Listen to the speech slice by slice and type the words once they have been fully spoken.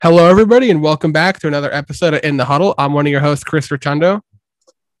Hello, everybody, and welcome back to another episode of In the Huddle. I'm one of your hosts, Chris Rotundo.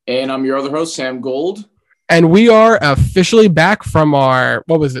 And I'm your other host, Sam Gold. And we are officially back from our,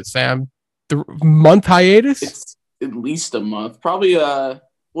 what was it, Sam? The month hiatus? It's at least a month. Probably, about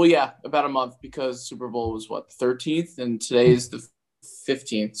a month because Super Bowl was, the 13th? And today is the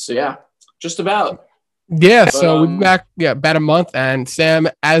 15th. So, yeah, just about. Yeah, so we're back, about a month. And Sam,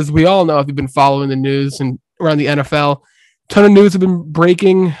 as we all know, if you've been following the news and around the NFL, ton of news have been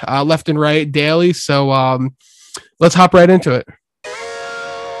breaking left and right daily. So let's hop right into it.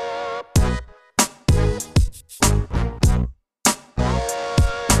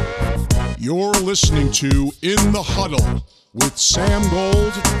 You're listening to In the Huddle with Sam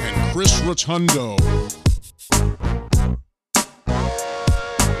Gold and Chris Rotundo.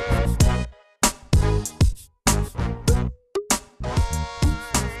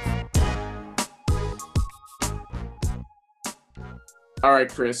 All right,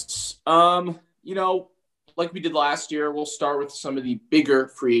 Chris. Like we did last year, we'll start with some of the bigger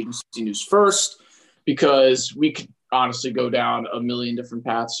free agency news first because we could honestly go down a million different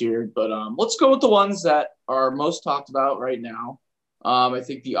paths here. But let's go with the ones that are most talked about right now. I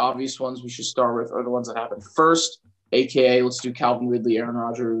think the obvious ones we should start with are the ones that happened first, a.k.a. let's do Calvin Ridley, Aaron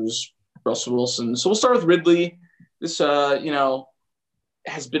Rodgers, Russell Wilson. So we'll start with Ridley. This, has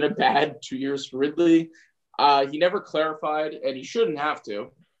been a bad 2 years for Ridley. He never clarified, and he shouldn't have to,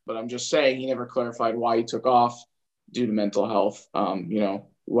 but I'm just saying he never clarified why he took off due to mental health,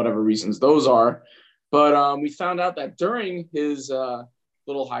 whatever reasons those are. But we found out that during his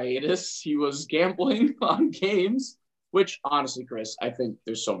little hiatus, he was gambling on games, which honestly, Chris, I think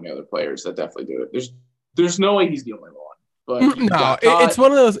there's so many other players that definitely do it. There's no way he's the only one. But no, it's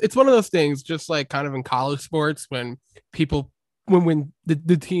one of those things, just like kind of in college sports when people when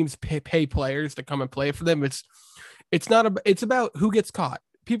the teams pay players to come and play for them. It's about who gets caught.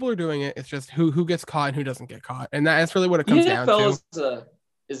 People are doing it. It's just who gets caught and who doesn't get caught, and that's really what it comes down to.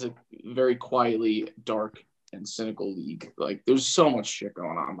 Is a very quietly dark and cynical league. Like there's so much shit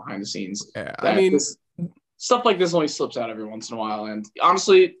going on behind the scenes. Yeah, I mean, stuff like this only slips out every once in a while. And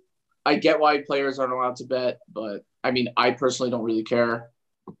honestly, I get why players aren't allowed to bet, but I mean, I personally don't really care.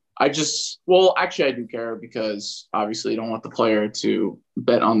 I do care because obviously you don't want the player to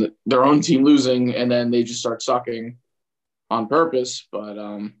bet on their own team losing and then they just start sucking on purpose. But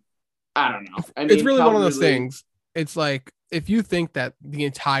I don't know. I mean, it's really one of those things. It's like, if you think that the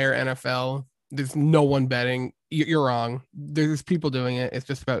entire NFL, there's no one betting, you're wrong. There's people doing it. It's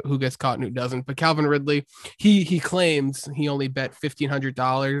just about who gets caught and who doesn't. But Calvin Ridley, he claims he only bet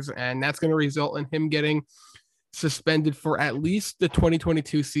 $1,500, and that's going to result in him getting suspended for at least the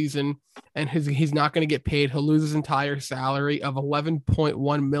 2022 season, and he's not going to get paid. He'll lose his entire salary of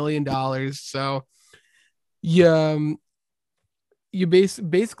 $11.1 million. So you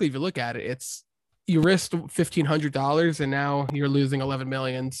basically, if you look at it, you risked $1,500 and now you're losing $11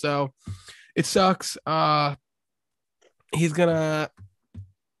 million. So it sucks. It's been a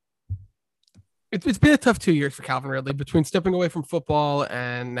tough 2 years for Calvin Ridley between stepping away from football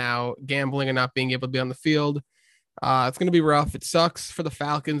and now gambling and not being able to be on the field. It's going to be rough. It sucks for the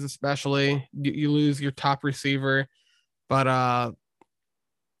Falcons, especially. You lose your top receiver, but I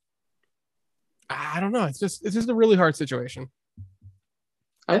don't know. It's just a really hard situation.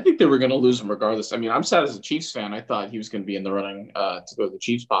 I think they were going to lose him regardless. I mean, I'm sad as a Chiefs fan. I thought he was going to be in the running to go to the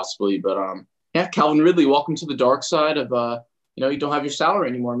Chiefs possibly. But, Calvin Ridley, welcome to the dark side of, you don't have your salary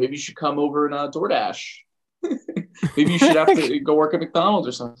anymore. Maybe you should come over and DoorDash. Maybe you should have to go work at McDonald's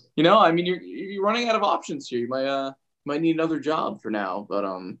or something. I mean, you're running out of options here. You might need another job for now. But,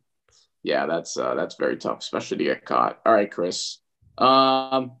 that's very tough, especially to get caught. All right, Chris.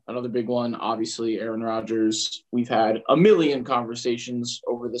 Another big one, obviously, Aaron Rodgers. We've had a million conversations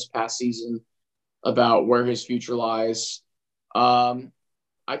over this past season about where his future lies. I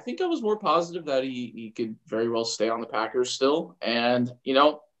think I was more positive that he could very well stay on the Packers still. And,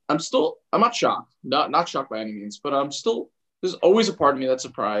 I'm not shocked, not shocked by any means, but there's always a part of me that's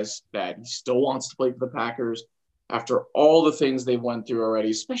surprised that he still wants to play for the Packers after all the things they've went through already,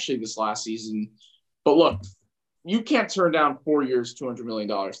 especially this last season. But look, you can't turn down 4 years, $200 million.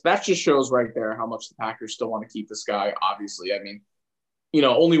 That just shows right there how much the Packers still want to keep this guy, obviously. I mean,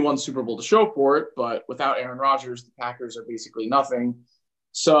 only one Super Bowl to show for it, but without Aaron Rodgers, the Packers are basically nothing.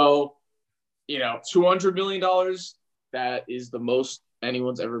 So, $200 million, that is the most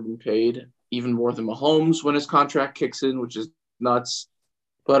anyone's ever been paid, even more than Mahomes when his contract kicks in, which is nuts.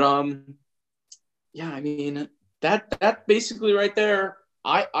 But, I mean, that basically right there,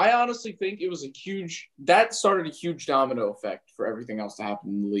 I honestly think it was that started a huge domino effect for everything else to happen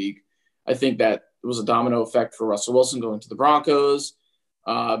in the league. I think that it was a domino effect for Russell Wilson going to the Broncos.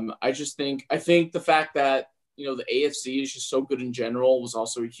 I think the fact that the AFC is just so good in general was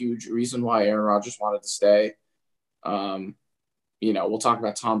also a huge reason why Aaron Rodgers wanted to stay. We'll talk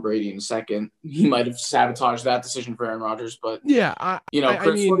about Tom Brady in a second. He might have sabotaged that decision for Aaron Rodgers, but yeah,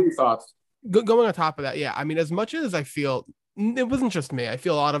 Chris, what are your thoughts? Going on top of that, yeah, I mean, as much as I feel it wasn't just me, I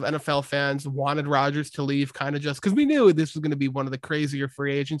feel a lot of NFL fans wanted Rodgers to leave, kind of just because we knew this was going to be one of the crazier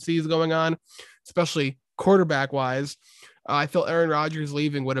free agencies going on, especially quarterback wise. I feel Aaron Rodgers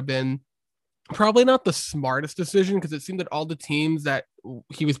leaving would have been probably not the smartest decision because it seemed that all the teams that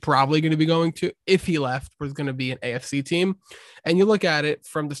he was probably going to be going to, if he left, was going to be an AFC team. And you look at it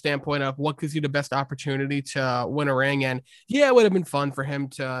from the standpoint of what gives you the best opportunity to win a ring. And yeah, it would have been fun for him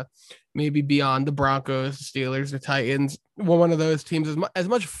to maybe be on the Broncos, the Steelers, the Titans, one of those teams. As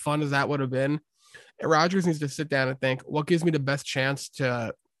much fun as that would have been, Rodgers needs to sit down and think, what gives me the best chance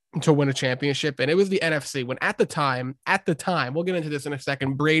to win a championship? And it was the NFC when at the time, we'll get into this in a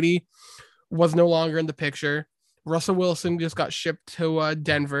second, Brady was no longer in the picture. Russell Wilson just got shipped to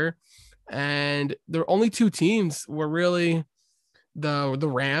Denver, and the only two teams were really the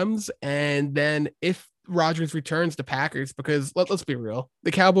Rams, and then if Rodgers returns, the Packers, because let's be real,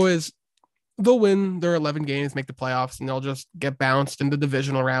 the Cowboys, they'll win their 11 games, make the playoffs, and they'll just get bounced in the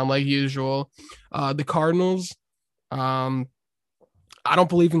divisional round like usual. The Cardinals, I don't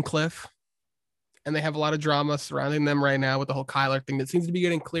believe in Cliff, and they have a lot of drama surrounding them right now with the whole Kyler thing that seems to be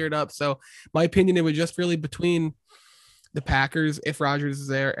getting cleared up. So my opinion, it was just really between the Packers, if Rodgers is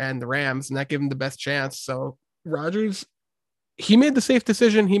there, and the Rams, and that gave him the best chance. So Rodgers, he made the safe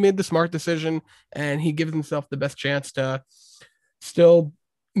decision. He made the smart decision, and he gives himself the best chance to still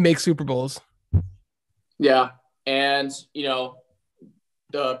make Super Bowls. Yeah. And,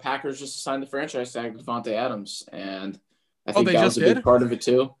 the Packers just signed the franchise tag with Davante Adams, and I think that was a big part of it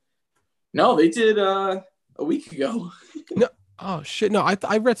too. No, they did a week ago. No, oh shit! No,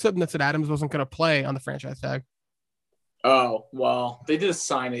 I read something that said Adams wasn't going to play on the franchise tag. Oh well, they did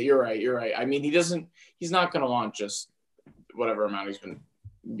sign it. You're right. I mean, he's not going to want just whatever amount he's been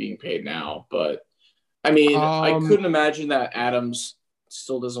being paid now. But I mean, I couldn't imagine that Adams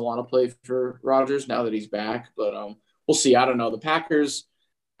still doesn't want to play for Rodgers now that he's back. But we'll see. I don't know. The Packers,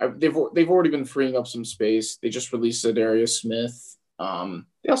 they've already been freeing up some space. They just released Darius Smith.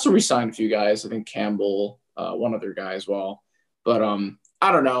 They also re-signed a few guys. I think Campbell, one other guy as well. But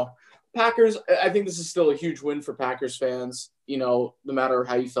I don't know. Packers, I think this is still a huge win for Packers fans. No matter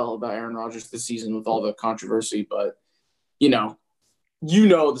how you felt about Aaron Rodgers this season with all the controversy, but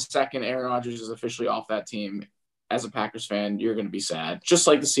the second Aaron Rodgers is officially off that team, as a Packers fan, you're going to be sad. Just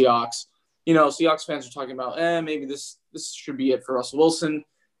like the Seahawks. Seahawks fans are talking about, maybe this should be it for Russell Wilson.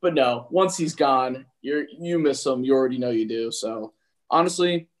 But no, once he's gone, you miss him. You already know you do. So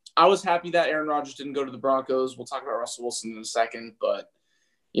honestly, I was happy that Aaron Rodgers didn't go to the Broncos. We'll talk about Russell Wilson in a second, but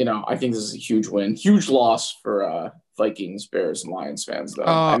I think this is a huge win, huge loss for Vikings, Bears, and Lions fans. Though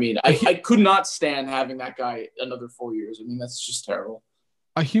I could not stand having that guy another 4 years. I mean, that's just terrible.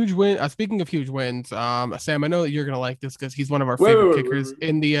 A huge win. Speaking of huge wins, Sam, I know that you're gonna like this because he's one of our favorite kickers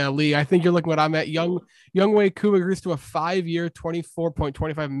in the league. I think you're looking what I'm at. Younghoe Koo agrees to a 5-year,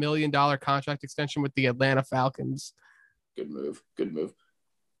 $24.25 million contract extension with the Atlanta Falcons. Good move.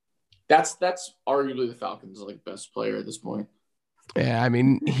 That's arguably the Falcons' best player at this point. Yeah, I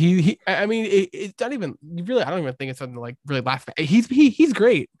mean it's not even really. I don't even think it's something to really laugh at. He's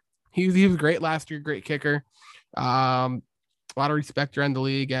great. He was great last year. Great kicker. A lot of respect around the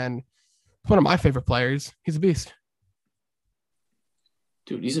league, and one of my favorite players. He's a beast.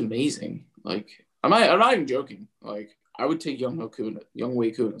 Dude, he's amazing. I'm not even joking. I would take Younghoe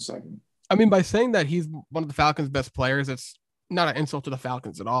Koo in a second. I mean, by saying that he's one of the Falcons' best players, it's not an insult to the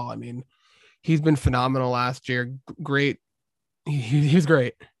Falcons at all. I mean, he's been phenomenal last year. Great. He's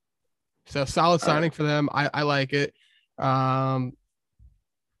great. So solid signing for them. I like it. And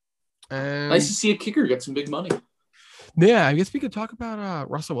nice to see a kicker get some big money. Yeah, I guess we could talk about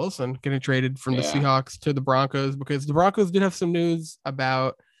Russell Wilson getting traded from the Seahawks to the Broncos, because the Broncos did have some news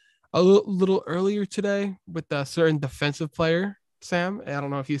about a little earlier today with a certain defensive player, Sam. I don't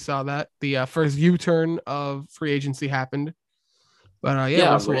know if you saw that. The first U-turn of free agency happened. But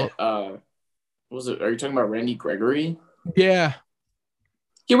Russell, was it? Are you talking about Randy Gregory? Yeah.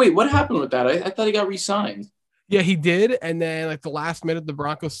 Yeah, wait, what happened with that? I thought he got re-signed. Yeah, he did. And then the last minute, the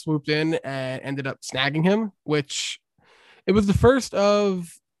Broncos swooped in and ended up snagging him, which it was the first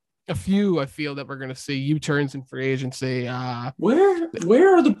of a few, I feel, that we're going to see U-turns in free agency. Where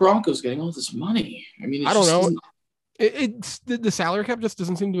are the Broncos getting all this money? I mean, I don't know. It's the salary cap just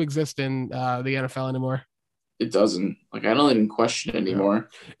doesn't seem to exist in the NFL anymore. It doesn't. I don't even question it anymore.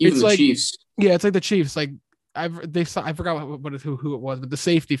 Even it's the Chiefs. Yeah, it's like the Chiefs. I forgot who it was, but the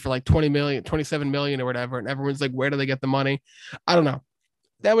safety for like 20 million, 27 million or whatever. And everyone's like, where do they get the money? I don't know.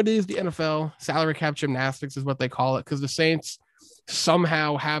 Nowadays, the NFL salary cap gymnastics is what they call it, because the Saints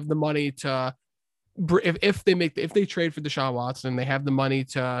somehow have the money to, if they trade for Deshaun Watson, they have the money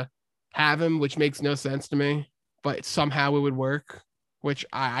to have him, which makes no sense to me, but somehow it would work, which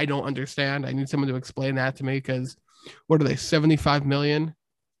I don't understand. I need someone to explain that to me, because what are they, 75 million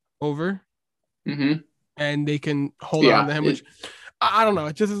over? Mm-hmm. And they can hold on to him, which I don't know.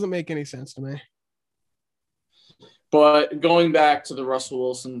 It just doesn't make any sense to me. But going back to the Russell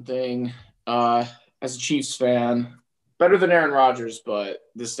Wilson thing, as a Chiefs fan, better than Aaron Rodgers, but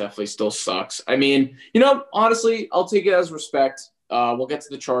this definitely still sucks. I mean, honestly, I'll take it as respect. We'll get to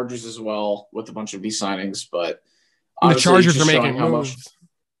the Chargers as well with a bunch of these signings, but the Chargers are making moves.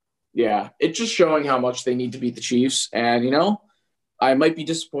 It's just showing how much they need to beat the Chiefs. And, I might be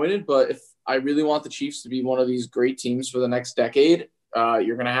disappointed, but if I really want the Chiefs to be one of these great teams for the next decade,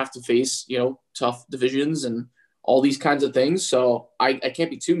 you're going to have to face, tough divisions and all these kinds of things. So I can't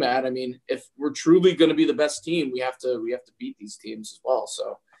be too mad. I mean, if we're truly going to be the best team, we have to beat these teams as well.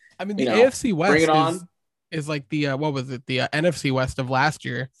 So, I mean, the AFC West is like the, what was it? The NFC West of last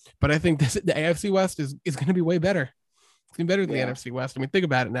year. But I think the AFC West is going to be way better. It's going to be better than the NFC West. I mean, think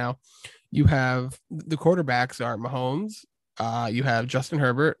about it now. You have the quarterbacks are Mahomes. You have Justin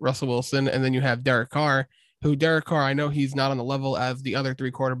Herbert, Russell Wilson, and then you have Derek Carr, I know he's not on the level as the other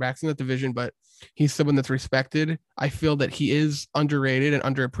three quarterbacks in the division, but he's someone that's respected. I feel that he is underrated and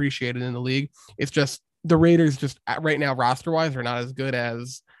underappreciated in the league. It's just the Raiders just right now roster-wise are not as good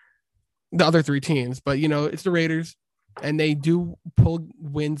as the other three teams, but it's the Raiders, and they do pull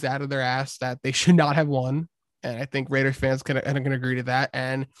wins out of their ass that they should not have won. And I think Raiders fans can agree to that.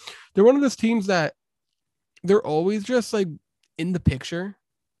 And they're one of those teams that they're always just like in the picture,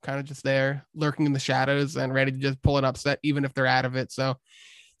 kind of just there, lurking in the shadows and ready to just pull an upset, even if they're out of it. So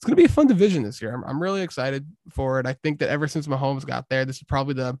it's going to be a fun division this year. I'm really excited for it. I think that ever since Mahomes got there, this is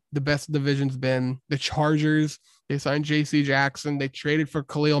probably the best division's been. The Chargers, they signed J.C. Jackson. They traded for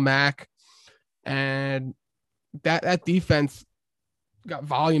Khalil Mack. And that defense got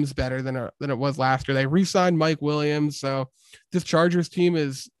volumes better than it was last year. They re-signed Mike Williams. So this Chargers team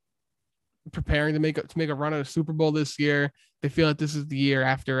is preparing to make a run at a Super Bowl this year. They feel like this is the year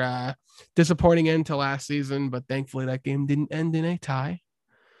after a disappointing end to last season, but thankfully that game didn't end in a tie.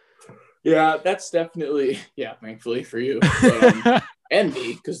 Yeah, that's definitely thankfully for you but, and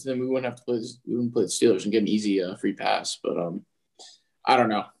me, because then we wouldn't have to play the Steelers and get an easy free pass. But I don't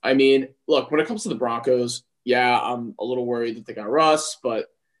know. I mean, look, when it comes to the Broncos, I'm a little worried that they got Russ, but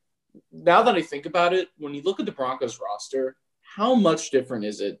now that I think about it, when you look at the Broncos roster, how much different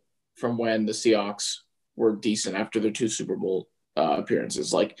is it from when the Seahawks were decent after their 2 Super Bowl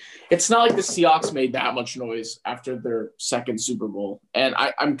appearances? Like, it's not like the Seahawks made that much noise after their 2nd Super Bowl. And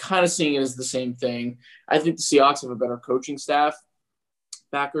I'm kind of seeing it as the same thing. I think the Seahawks have a better coaching staff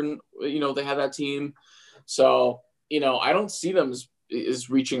back when, they had that team. So, I don't see them as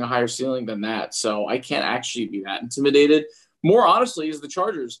reaching a higher ceiling than that. So I can't actually be that intimidated. More honestly is the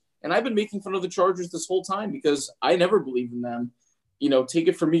Chargers. And I've been making fun of the Chargers this whole time because I never believed in them. Take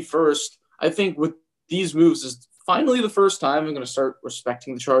it from me first. I think with these moves is finally the first time I'm going to start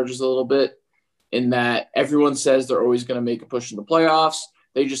respecting the Chargers a little bit, in that everyone says they're always going to make a push in the playoffs.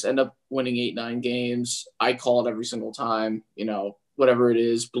 They just end up winning 8-9 games. I call it every single time, whatever it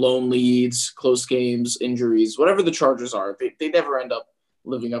is, blown leads, close games, injuries, whatever the Chargers are, they never end up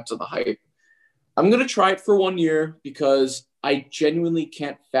living up to the hype. I'm going to try it for 1 year because I genuinely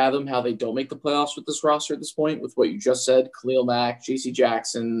can't fathom how they don't make the playoffs with this roster at this point, with what you just said, Khalil Mack, J.C.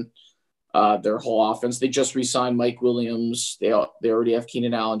 Jackson, their whole offense. They just re-signed Mike Williams. They already have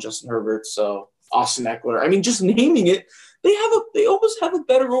Keenan Allen, Justin Herbert, so Austin Eckler. I mean, just naming it, they almost have a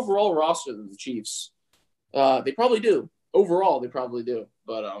better overall roster than the Chiefs. They probably do. Overall, they probably do.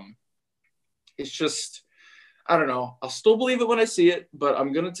 But it's just, I don't know. I'll still believe it when I see it, but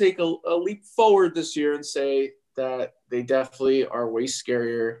I'm going to take a leap forward this year and say that they definitely are way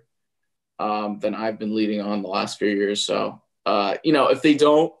scarier than I've been leading on the last few years. So, if they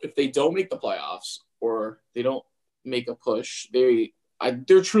don't make the playoffs or they don't make a push,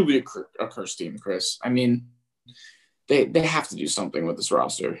 they're truly a cursed team, Chris. I mean, they have to do something with this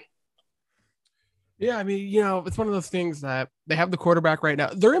roster. Yeah, I mean, it's one of those things that they have the quarterback right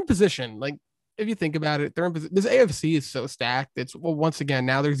now. They're in position. Like, if you think about it, they're in position. This AFC is so stacked. Once again,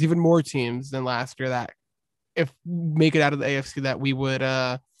 now there's even more teams than last year that if make it out of the AFC that we would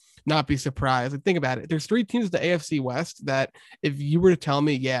not be surprised. Like, think about it. There's 3 teams in the AFC West that if you were to tell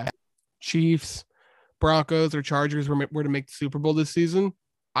me, Chiefs, Broncos, or Chargers were to make the Super Bowl this season,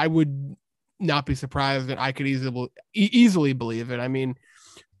 I would not be surprised, and I could easily believe it. I mean,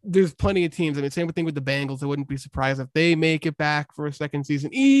 there's plenty of teams. I mean, same thing with the Bengals. I wouldn't be surprised if they make it back for a second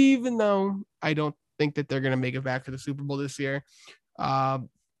season, even though I don't think that they're going to make it back for the Super Bowl this year.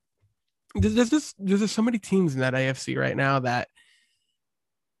 There's just so many teams in that AFC right now that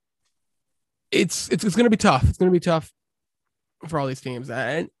it's going to be tough. It's going to be tough for all these teams.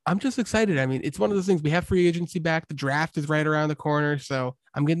 And I'm just excited. I mean, it's one of those things. We have free agency back. The draft is right around the corner. So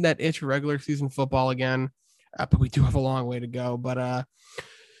I'm getting that itch for regular season football again. But we do have a long way to go. But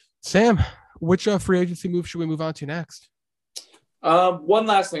Sam, which free agency move should we move on to next? One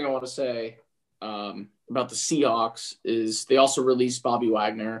last thing I want to say about the Seahawks is they also released Bobby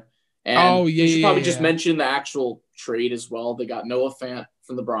Wagner. And we should probably just mention the actual trade as well. They got Noah Fant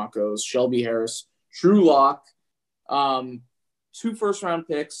from the Broncos, Shelby Harris, Drew Lock, 2 first-round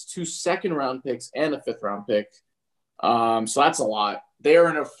picks, 2 second-round picks, and a 5th-round pick. So that's a lot. They are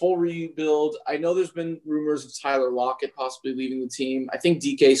in a full rebuild. I know there's been rumors of Tyler Lockett possibly leaving the team. I think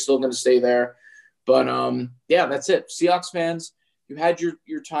DK is still going to stay there. But, yeah, that's it. Seahawks fans, you had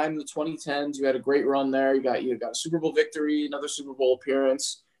your time in the 2010s. You had a great run there. You got a Super Bowl victory, another Super Bowl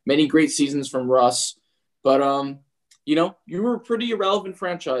appearance, many great seasons from Russ. But, you were a pretty irrelevant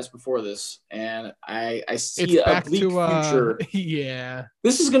franchise before this, and I see a bleak future. Yeah.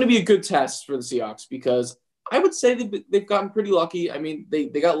 This is going to be a good test for the Seahawks because I would say they've gotten pretty lucky. I mean, they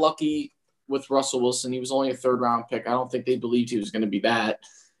got lucky with Russell Wilson. He was only a 3rd-round pick. I don't think they believed he was going to be that.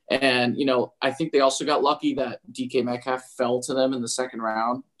 And, I think they also got lucky that DK Metcalf fell to them in the 2nd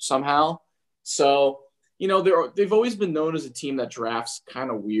round somehow. So, they've always been known as a team that drafts kind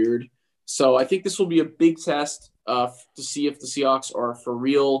of weird. So I think this will be a big test to see if the Seahawks are for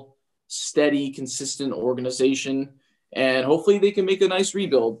real, steady, consistent organization. And hopefully they can make a nice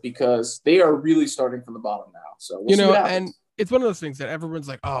rebuild because they are really starting from the bottom now. So we'll see what happens. And it's one of those things that everyone's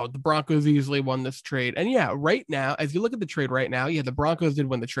like, oh, the Broncos easily won this trade. And yeah, right now, as you look at the trade right now, the Broncos did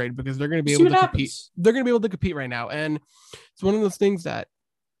win the trade because they're going to be able to compete. They're going to be able to compete right now. And it's one of those things that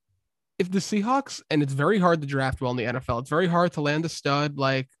if the Seahawks, and it's very hard to draft well in the NFL, it's very hard to land a stud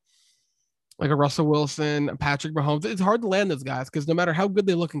like a Russell Wilson, a Patrick Mahomes. It's hard to land those guys because no matter how good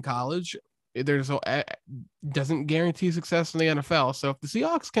they look in college, doesn't guarantee success in the NFL. So if the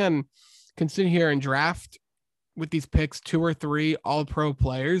Seahawks can sit here and draft with these picks 2 or 3 all-pro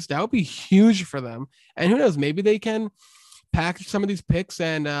players, that would be huge for them. And who knows, maybe they can package some of these picks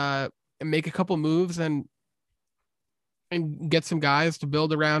and make a couple moves and get some guys to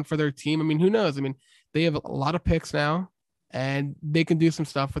build around for their team. I mean, who knows? I mean, they have a lot of picks now and they can do some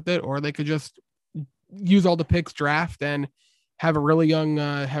stuff with it, or they could just use all the picks, draft, and have a really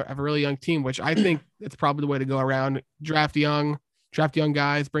young team, which I think it's probably the way to go around. Draft young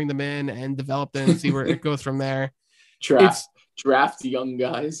guys, bring them in and develop them and see where it goes from there. Draft young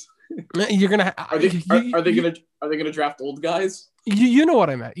guys. You're gonna are they gonna draft old guys? You know what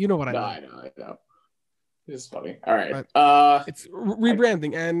I meant. I know. It's funny. All right. But it's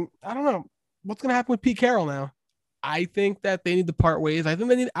rebranding, and I don't know what's gonna happen with Pete Carroll now. I think that they need to part ways. I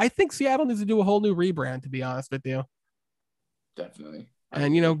think Seattle needs to do a whole new rebrand, to be honest with you. Definitely.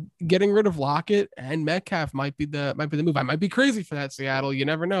 And getting rid of Lockett and Metcalf might be the move. I might be crazy for that, Seattle. You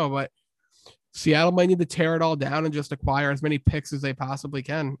never know, but Seattle might need to tear it all down and just acquire as many picks as they possibly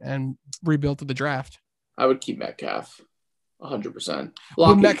can and rebuild to the draft. I would keep Metcalf 100%.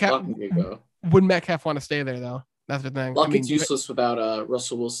 Would Metcalf want to stay there though? That's the thing. Lockett's useless without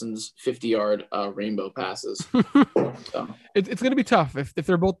Russell Wilson's 50-yard rainbow passes. So. It's going to be tough if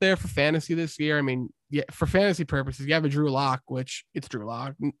they're both there for fantasy this year. I mean, yeah, for fantasy purposes, you have a Drew Lock, which it's Drew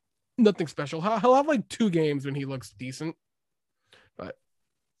Lock, nothing special. He'll have like 2 games when he looks decent, but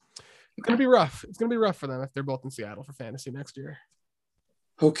it's going to be rough. It's going to be rough for them if they're both in Seattle for fantasy next year.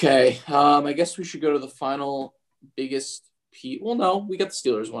 Okay, I guess we should go to the final biggest. Well, no, we got the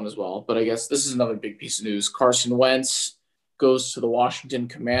Steelers one as well, but I guess this is another big piece of news. Carson Wentz goes to the Washington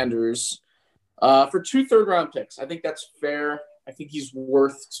Commanders for 2 third-round picks. I think that's fair. I think he's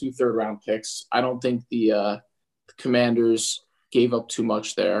worth 2 third-round picks. I don't think the Commanders gave up too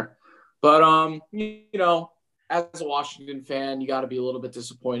much there. But, as a Washington fan, you got to be a little bit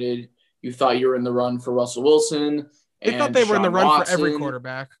disappointed. You thought you were in the run for Russell Wilson. They thought they were in the run for every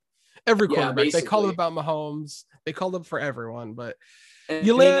quarterback. Every quarterback. Yeah, they called it about Mahomes. They called it for everyone, but this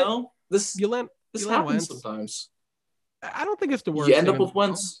happens sometimes. I don't think it's the worst. You end up with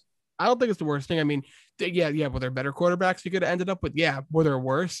Wentz. I don't think it's the worst thing. I mean, were there better quarterbacks you could have ended up with? Yeah. Were there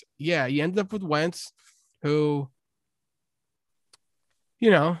worse? Yeah. You ended up with Wentz, who,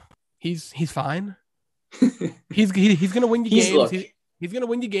 he's fine. he's going to win you games. He's going to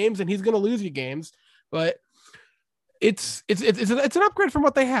win you games, and he's going to lose you games. But it's an upgrade from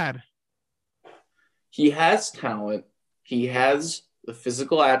what they had. He has talent. He has the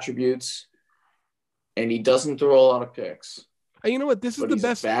physical attributes, and he doesn't throw a lot of picks. You know what? This is But the he's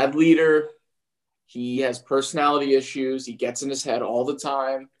best. a bad leader. He has personality issues. He gets in his head all the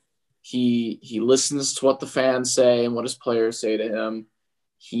time. He listens to what the fans say and what his players say to him.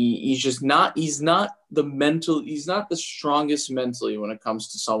 He's not the strongest mentally when it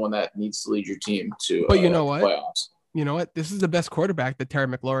comes to someone that needs to lead your team to But you know what? playoffs. You know what? This is the best quarterback that Terry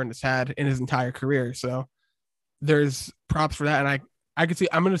McLaurin has had in his entire career. So there's props for that. And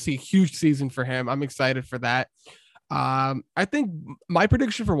I'm going to see a huge season for him. I'm excited for that. I think my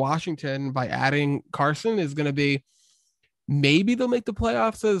prediction for Washington by adding Carson is going to be maybe they'll make the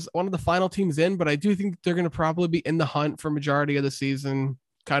playoffs as one of the final teams in, but I do think they're going to probably be in the hunt for majority of the season,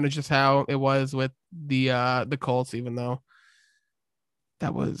 kind of just how it was with the Colts, even though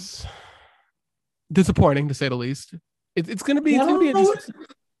that was disappointing to say the least. It's going to be interesting.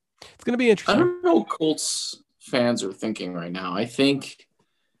 It's going to be interesting. I don't know what Colts fans are thinking right now. I think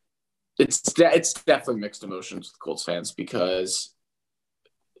it's definitely mixed emotions with Colts fans because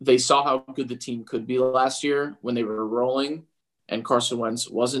they saw how good the team could be last year when they were rolling and Carson Wentz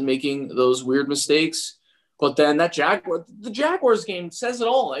wasn't making those weird mistakes. But then the Jaguars game says it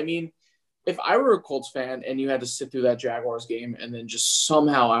all. I mean, if I were a Colts fan and you had to sit through that Jaguars game and then just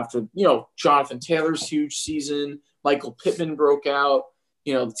somehow after, Jonathan Taylor's huge season, Michael Pittman broke out,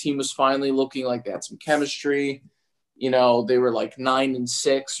 the team was finally looking like they had some chemistry. They were like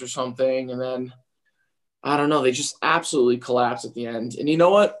 9-6 or something. And then, I don't know, they just absolutely collapsed at the end. And you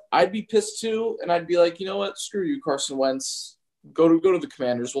know what? I'd be pissed too. And I'd be like, you know what? Screw you, Carson Wentz. Go to the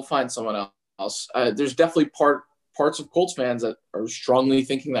Commanders. We'll find someone else. There's definitely parts of Colts fans that are strongly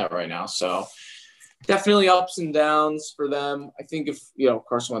thinking that right now. So definitely ups and downs for them. I think if,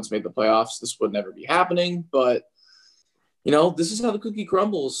 Carson Wentz made the playoffs, this would never be happening. But, this is how the cookie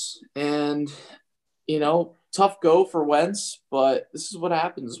crumbles. And, tough go for Wentz, but this is what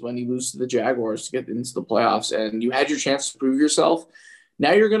happens when you lose to the Jaguars to get into the playoffs. And you had your chance to prove yourself.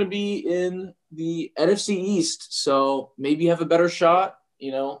 Now you're going to be in the NFC East, so maybe you have a better shot.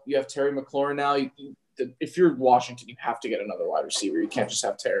 You have Terry McLaurin now. If you're Washington, you have to get another wide receiver. You can't just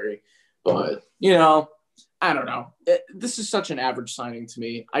have Terry. But, I don't know. This is such an average signing to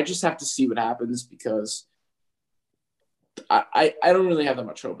me. I just have to see what happens because I don't really have that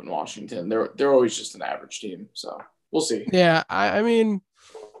much hope in Washington. They're always just an average team, so we'll see. Yeah, I mean,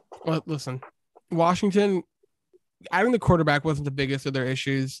 well, listen, Washington, adding the quarterback wasn't the biggest of their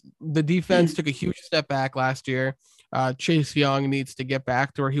issues. The defense took a huge step back last year. Chase Young needs to get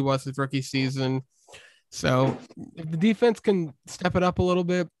back to where he was his rookie season. So if the defense can step it up a little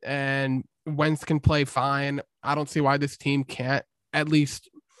bit and Wentz can play fine, I don't see why this team can't at least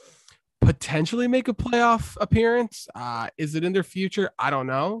potentially make a playoff appearance. Is it in their future? I don't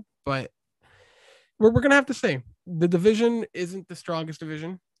know, but we're going to have to see. The division isn't the strongest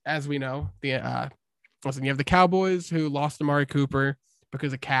division, as we know. Listen, you have the Cowboys who lost Amari Cooper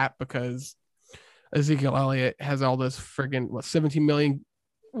because of cap, because Ezekiel Elliott has all this friggin' 17 million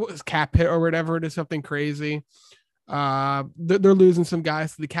cap hit or whatever it is, something crazy. They're losing some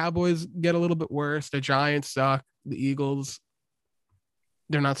guys. The Cowboys get a little bit worse. The Giants suck. The Eagles,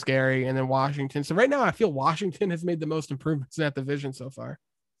 they're not scary. And then Washington. So right now I feel Washington has made the most improvements in that division so far.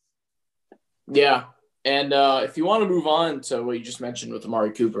 Yeah. And if you want to move on to what you just mentioned with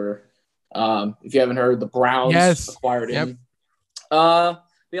Amari Cooper, if you haven't heard, the Browns acquired him.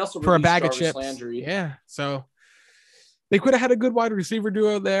 They also for a bag Jarvis of chips. Landry. Yeah. So they could have had a good wide receiver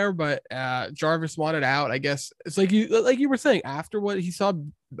duo there, but Jarvis wanted out. I guess it's like you were saying, after what he saw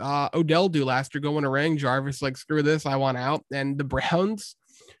Odell do last year, go win a ring, Jarvis like, screw this, I want out. And the Browns,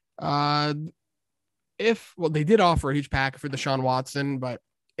 they did offer a huge pack for Deshaun Watson, but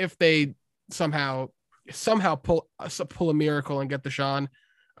if they somehow pull a miracle and get Deshaun,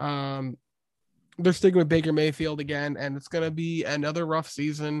 they're sticking with Baker Mayfield again, and it's going to be another rough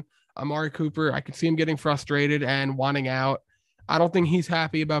season. Amari Cooper, I could see him getting frustrated and wanting out. I don't think he's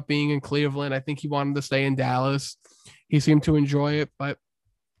happy about being in Cleveland. I think he wanted to stay in Dallas. He seemed to enjoy it, but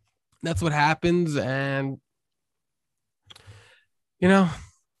that's what happens. And, I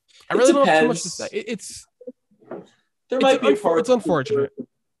really don't have too much to say. It's unfortunate.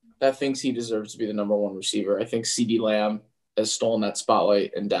 That thinks he deserves to be the number one receiver. I think CeeDee Lamb has stolen that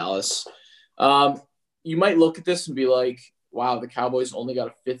spotlight in Dallas. You might look at this and be like, wow, the Cowboys only got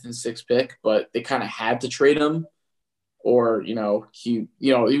a 5th and 6th pick, but they kind of had to trade him, or, he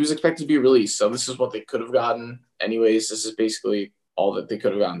was expected to be released. So this is what they could have gotten anyways. This is basically all that they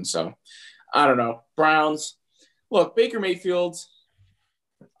could have gotten. So I don't know. Browns, look, Baker Mayfield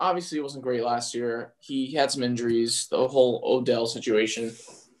obviously wasn't great last year. He had some injuries, the whole Odell situation.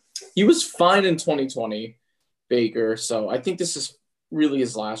 He was fine in 2020, Baker. So I think this is really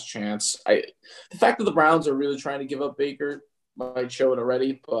his last chance. The fact that the Browns are really trying to give up Baker might show it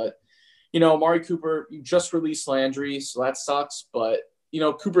already. But, Amari Cooper, you just released Landry, so that sucks. But,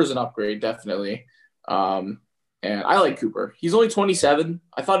 Cooper's an upgrade, definitely. And I like Cooper. He's only 27.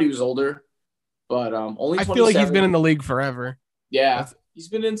 I thought he was older, but only 27. I feel like he's been in the league forever. Yeah, he's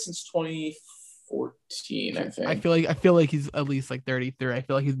been in since 2014, I think. I feel like he's at least like 33. I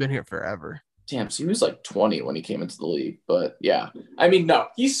feel like he's been here forever. Damn, so he was like 20 when he came into the league. But yeah, I mean, no,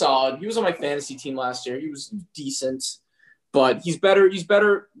 he's solid. He was on my fantasy team last year. He was decent, but he's better. He's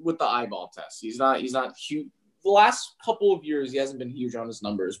better with the eyeball test. He's not huge. The last couple of years, he hasn't been huge on his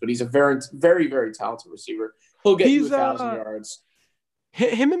numbers, but he's a very, very, very talented receiver. He'll get you 1,000 yards.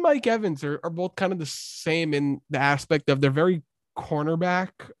 Him and Mike Evans are both kind of the same in the aspect of they're very cornerback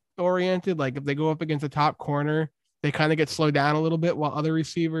oriented. Like if they go up against a top corner, they kind of get slowed down a little bit, while other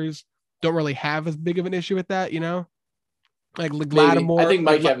receivers don't really have as big of an issue with that, Like Lattimore. I think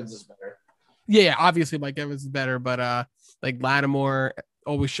Mike Evans is better. Yeah, obviously Mike Evans is better, but like Lattimore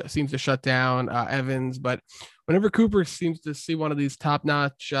always seems to shut down Evans. But whenever Cooper seems to see one of these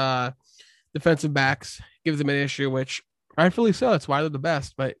top-notch defensive backs, gives him an issue, which rightfully so. That's why they're the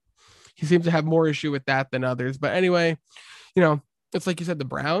best. But he seems to have more issue with that than others. But anyway, it's like you said, the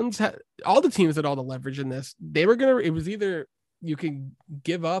Browns, all the teams had all the leverage in this. It was either you can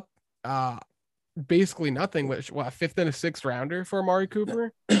give up basically nothing, which a fifth and a sixth rounder for Amari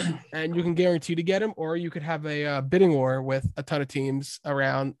Cooper, and you can guarantee to get him, or you could have a bidding war with a ton of teams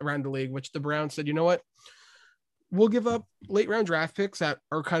around the league, which the Browns said, you know what, we'll give up late round draft picks that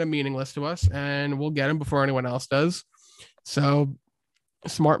are kind of meaningless to us, and we'll get them before anyone else does. So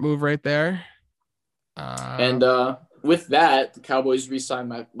smart move right there. And with that, the Cowboys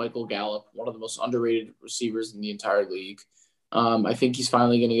re-signed Michael Gallup, one of the most underrated receivers in the entire league. I think he's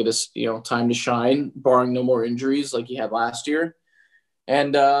finally going to get us, time to shine, barring no more injuries like he had last year.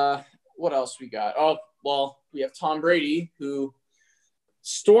 And what else we got? Oh, well, we have Tom Brady, who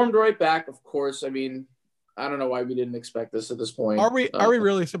stormed right back, of course. I mean, I don't know why we didn't expect this at this point. Are we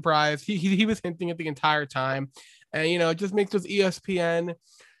really surprised? He was hinting it the entire time. And, it just makes those ESPN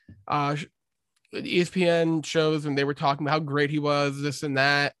shows when they were talking about how great he was, this and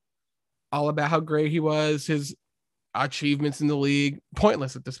that, all about how great he was, his achievements in the league,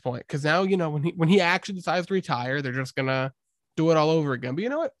 pointless at this point. Because now, when he actually decides to retire, they're just going to do it all over again. But you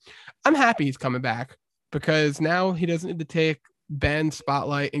know what? I'm happy he's coming back, because now he doesn't need to take Ben's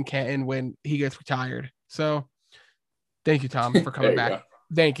spotlight in Canton when he gets retired. So thank you, Tom, for coming back. Go.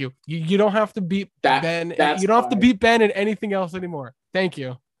 Thank you. You don't have to beat Ben. You don't have to beat Ben in anything else anymore. Thank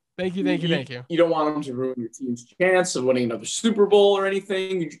you. Thank you. You don't want him to ruin your team's chance of winning another Super Bowl or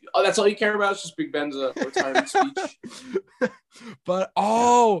anything. That's all you care about is just Big Ben's retirement speech. But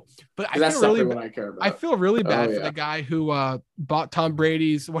that's really what I care about. I feel really bad for the guy who bought Tom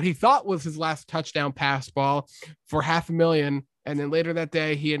Brady's what he thought was his last touchdown pass ball for $500,000, and then later that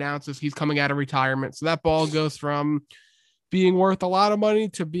day he announces he's coming out of retirement. So that ball goes from being worth a lot of money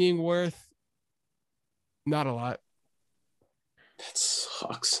to being worth not a lot. That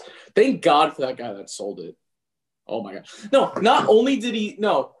sucks. Thank God for that guy that sold it. Oh my God. No, not only did he,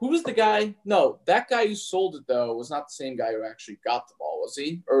 who was the guy? No, that guy who sold it though was not the same guy who actually got the ball, was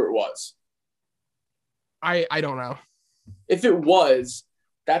he? Or it was? I don't know. If it was,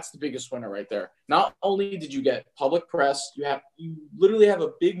 that's the biggest winner right there. Not only did you get public press, you literally have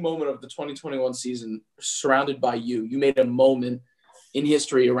a big moment of the 2021 season surrounded by you. You made a moment in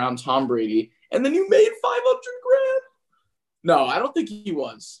history around Tom Brady, and then you made $500,000. No, I don't think he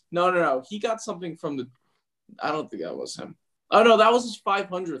was. No. He got something from the – I don't think that was him. Oh, no, that was his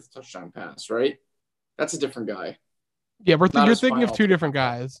 500th touchdown pass, right? That's a different guy. Yeah, you're thinking of two different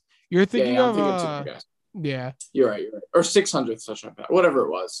guys. You're thinking of two different guys. Yeah. You're right. Or 600th touchdown pass, whatever it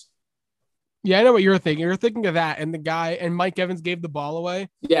was. Yeah, I know what you're thinking. You're thinking of that, and the guy – and Mike Evans gave the ball away.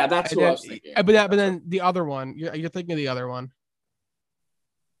 Yeah, that's what I was thinking. But then the other one, you're thinking of the other one.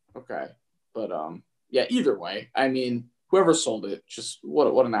 Okay. But, yeah, either way, I mean – whoever sold it, just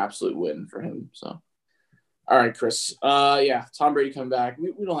what an absolute win for him. So, all right, Chris. Tom Brady coming back.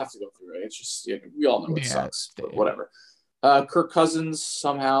 We don't have to go through it. It's just we all know it sucks, but whatever. Kirk Cousins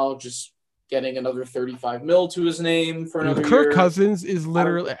somehow just getting another $35 million to his name for another year. Kirk Cousins is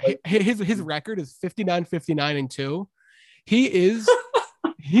literally his record is 59-59-2. He is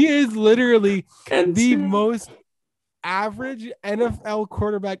literally the most average NFL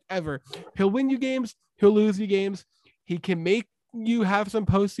quarterback ever. He'll win you games. He'll lose you games. He can make you have some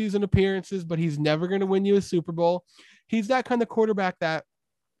postseason appearances, but he's never going to win you a Super Bowl. He's that kind of quarterback that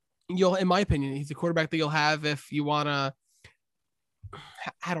in my opinion, he's a quarterback that you'll have if you want to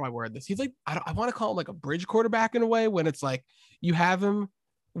how do I word this? He's like, I want to call him like a bridge quarterback in a way, when it's like you have him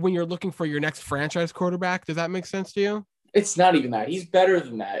when you're looking for your next franchise quarterback. Does that make sense to you? It's not even that. He's better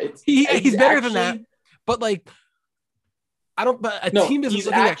than that. He's better than that. But like, I don't. But team isn't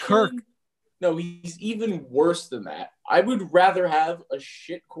looking at Kirk. No, he's even worse than that. I would rather have a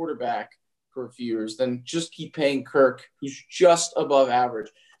shit quarterback for a few years than just keep paying Kirk, who's just above average.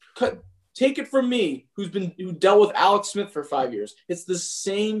 Take it from me, who dealt with Alex Smith for 5 years. It's the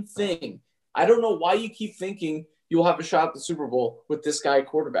same thing. I don't know why you keep thinking you'll have a shot at the Super Bowl with this guy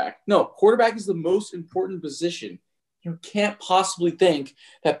quarterback. No, quarterback is the most important position. You can't possibly think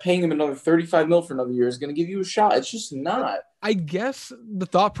that paying him another $35 million for another year is going to give you a shot. It's just not. I guess the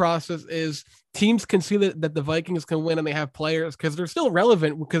thought process is teams can see that the Vikings can win and they have players because they're still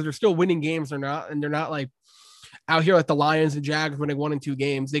relevant, because they're still winning games. They're not like out here like the Lions and Jags winning 1 and 2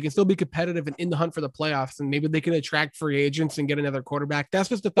 games. They can still be competitive and in the hunt for the playoffs, and maybe they can attract free agents and get another quarterback. That's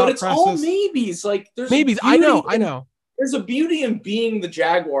just the thought process. But it's all maybes. Like there's maybes. I know. There's a beauty in being the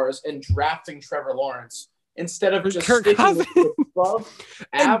Jaguars and drafting Trevor Lawrence instead of just Kirk sticking Cousins. with above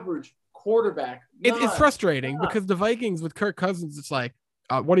average quarterback. It's frustrating because the Vikings with Kirk Cousins, it's like,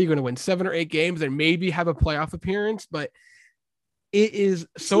 what are you going to win? 7 or 8 games and maybe have a playoff appearance, but it is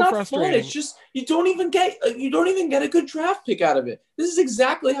so frustrating. Fun. It's just you don't even get a good draft pick out of it. This is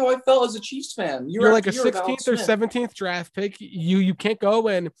exactly how I felt as a Chiefs fan. You're like a 16th or 17th draft pick. You can't go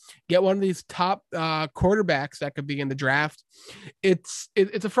and get one of these top quarterbacks that could be in the draft. It's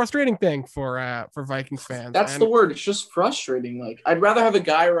a frustrating thing for Vikings fans. That's the word. It's just frustrating. Like I'd rather have a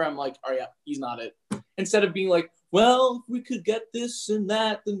guy where I'm like, oh yeah, he's not it, instead of being like, well, if we could get this and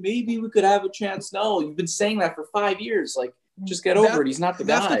that, then maybe we could have a chance. No, you've been saying that for 5 years. Like, just get over it. He's not the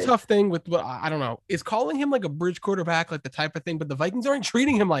guy. That's the tough thing with what I don't know. Is calling him like a bridge quarterback like the type of thing, but the Vikings aren't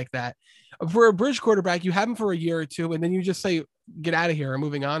treating him like that. For a bridge quarterback, you have him for a year or two, and then you just say, "Get out of here," and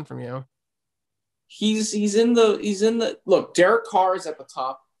moving on from you. He's in the look. Derek Carr is at the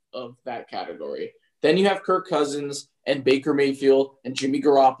top of that category. Then you have Kirk Cousins and Baker Mayfield and Jimmy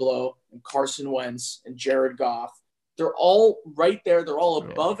Garoppolo and Carson Wentz and Jared Goff. They're all right there. They're all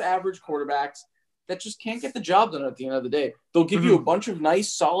above average quarterbacks that just can't get the job done at the end of the day. They'll give you a bunch of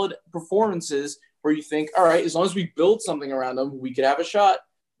nice, solid performances where you think, all right, as long as we build something around them, we could have a shot.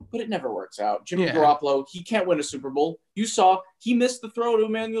 But it never works out. Jimmy Garoppolo, he can't win a Super Bowl. You saw he missed the throw to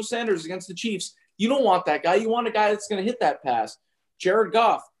Emmanuel Sanders against the Chiefs. You don't want that guy. You want a guy that's going to hit that pass. Jared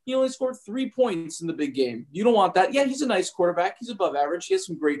Goff, he only scored 3 points in the big game. You don't want that. Yeah, he's a nice quarterback. He's above average. He has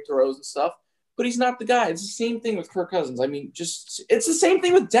some great throws and stuff. But he's not the guy. It's the same thing with Kirk Cousins. I mean, it's the same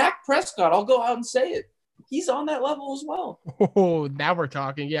thing with Dak Prescott. I'll go out and say it. He's on that level as well. Oh, now we're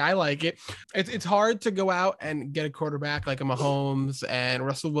talking. Yeah, I like it. It's hard to go out and get a quarterback like a Mahomes and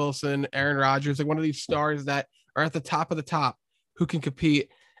Russell Wilson, Aaron Rodgers, like one of these stars that are at the top of the top who can compete.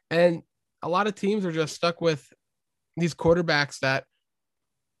 And a lot of teams are just stuck with these quarterbacks that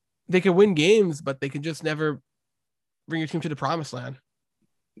they can win games, but they can just never bring your team to the promised land.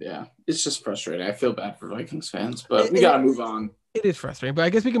 Yeah, it's just frustrating. I feel bad for Vikings fans, but we got to move on. It is frustrating, but I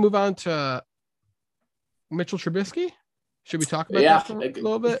guess we can move on to Mitchell Trubisky. Should we talk about that for a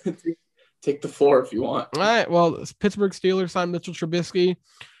little bit? Take the floor if you want. All right. Well, Pittsburgh Steelers signed Mitchell Trubisky.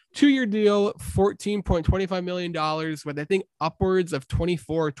 2-year deal, $14.25 million, with I think upwards of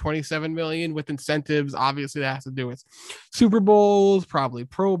 24, 27 million with incentives. Obviously, that has to do with Super Bowls, probably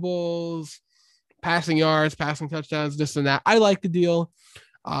Pro Bowls, passing yards, passing touchdowns, this and that. I like the deal.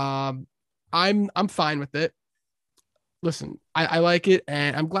 I'm fine with it. Listen, I like it,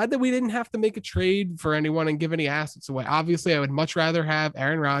 and I'm glad that we didn't have to make a trade for anyone and give any assets away. Obviously, I would much rather have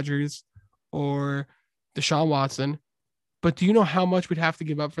Aaron Rodgers or Deshaun Watson, but do you know how much we'd have to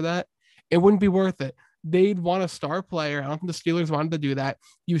give up for that? It wouldn't be worth it. They'd want a star player. I don't think the Steelers wanted to do that.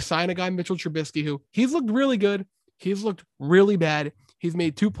 You sign a guy, Mitchell Trubisky, who he's looked really good. He's looked really bad. He's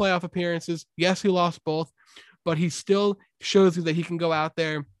made 2 playoff appearances. Yes, he lost both, but he still shows you that he can go out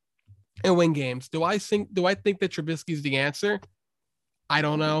there and win games. Do I think that Trubisky's the answer? I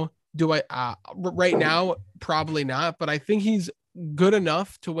don't know. Do I right now? Probably not, but I think he's good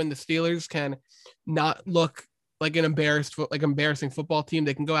enough to when the Steelers can not look like an embarrassing football team.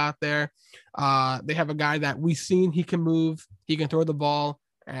 They can go out there. They have a guy that we've seen. He can move. He can throw the ball.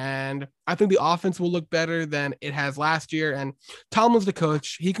 And I think the offense will look better than it has last year. And Tomlin's the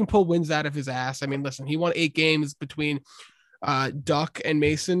coach. He can pull wins out of his ass. I mean, listen, he won 8 games between Duck and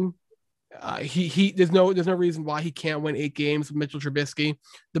Mason. There's no reason why he can't win 8 games with Mitchell Trubisky.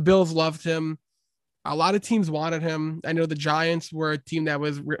 The Bills loved him. A lot of teams wanted him. I know the Giants were a team that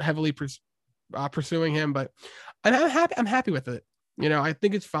was heavily pursuing him, but I'm happy with it. You know, I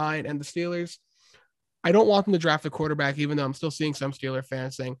think it's fine. And the Steelers, I don't want them to draft a quarterback, even though I'm still seeing some Steeler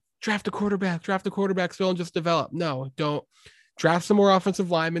fans saying, draft a quarterback still and just develop. No, don't. Draft some more offensive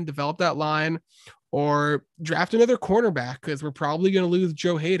linemen, develop that line, or draft another cornerback because we're probably going to lose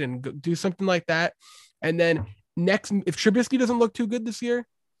Joe Hayden. Do something like that. And then next, if Trubisky doesn't look too good this year,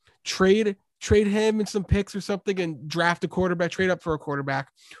 trade him and some picks or something and draft a quarterback, trade up for a quarterback.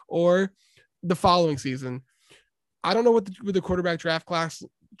 Or the following season, I don't know what the quarterback draft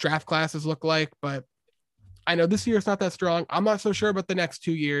classes look like, but I know this year it's not that strong. I'm not so sure about the next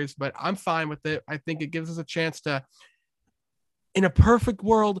 2 years, but I'm fine with it. I think it gives us a chance to, in a perfect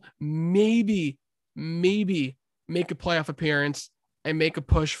world, maybe make a playoff appearance and make a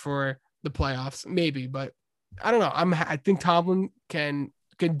push for the playoffs. Maybe, but I don't know. I think Tomlin can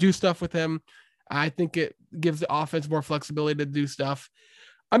do stuff with him. I think it gives the offense more flexibility to do stuff.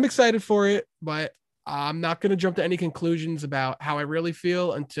 I'm excited for it, but I'm not going to jump to any conclusions about how I really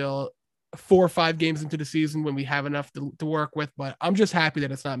feel until 4 or 5 games into the season when we have enough to work with. But I'm just happy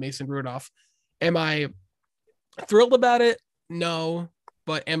that it's not Mason Rudolph. Am I thrilled about it? No.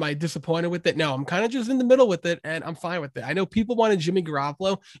 But am I disappointed with it? No, I'm kind of just in the middle with it, and I'm fine with it. I know people wanted Jimmy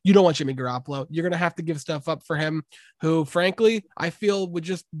Garoppolo. You don't want Jimmy Garoppolo. You're going to have to give stuff up for him, who, frankly, I feel would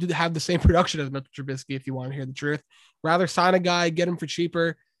just have the same production as Mitchell Trubisky, if you want to hear the truth. Rather sign a guy, get him for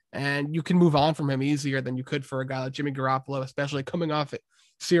cheaper, and you can move on from him easier than you could for a guy like Jimmy Garoppolo, especially coming off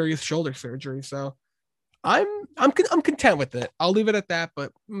serious shoulder surgery. So I'm content with it. I'll leave it at that.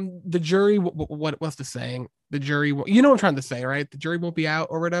 But the jury, what's the saying? The jury, you know what I'm trying to say, right? The jury won't be out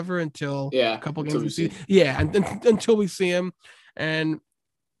or whatever until a couple games we see. Yeah, and until we see him, and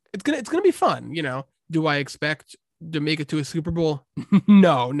it's gonna be fun. You know, do I expect to make it to a Super Bowl?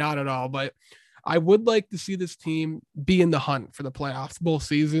 No, not at all. But I would like to see this team be in the hunt for the playoffs both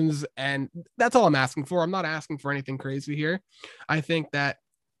seasons, and that's all I'm asking for. I'm not asking for anything crazy here. I think that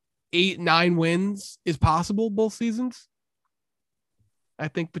 8-9 wins is possible both seasons. I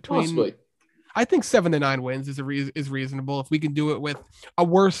think Possibly. I think 7 to 9 wins is reasonable if we can do it with a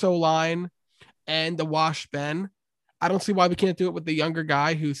worse O-line and a washed Ben. I don't see why we can't do it with the younger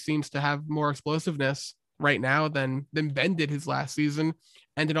guy who seems to have more explosiveness right now than Ben did his last season,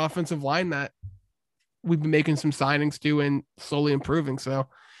 and an offensive line that we've been making some signings to and slowly improving. So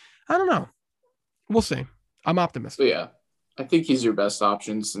I don't know. We'll see. I'm optimistic. But yeah, I think he's your best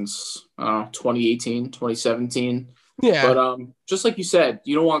option since 2018, 2017. Yeah. But just like you said,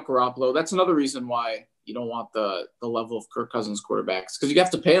 you don't want Garoppolo. That's another reason why you don't want the level of Kirk Cousins quarterbacks, because you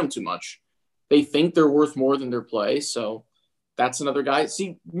have to pay them too much. They think they're worth more than their play. So that's another guy.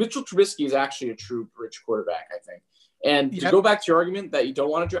 See, Mitchell Trubisky is actually a true bridge quarterback, I think. And to go back to your argument that you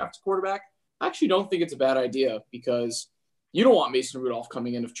don't want to draft a quarterback, I actually don't think it's a bad idea, because you don't want Mason Rudolph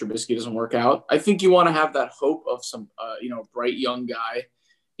coming in if Trubisky doesn't work out. I think you want to have that hope of some, bright young guy.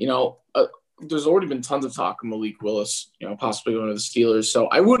 There's already been tons of talk of Malik Willis, possibly going to the Steelers. So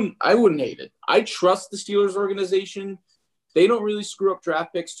I wouldn't hate it. I trust the Steelers organization. They don't really screw up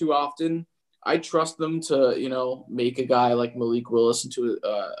draft picks too often. I trust them to, make a guy like Malik Willis into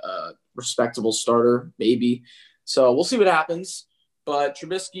a respectable starter, maybe. So we'll see what happens. But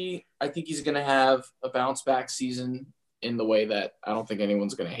Trubisky, I think he's going to have a bounce back season in the way that I don't think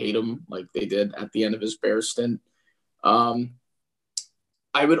anyone's going to hate him like they did at the end of his Bears stint.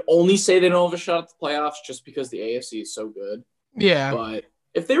 I would only say they don't have a shot at the playoffs just because the AFC is so good. Yeah. But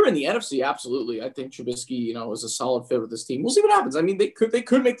if they were in the NFC, absolutely. I think Trubisky, is a solid fit with this team. We'll see what happens. I mean, they could make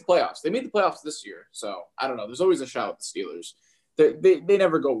the playoffs. They made the playoffs this year. So I don't know. There's always a shot with the Steelers. They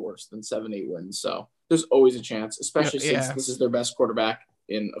never go worse than 7-8 wins. So there's always a chance, especially since this is their best quarterback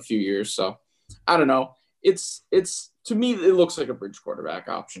in a few years. So I don't know. It's to me, it looks like a bridge quarterback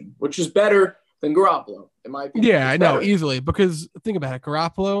option, which is better than Garoppolo, in my opinion. Yeah, I know, easily, because think about it.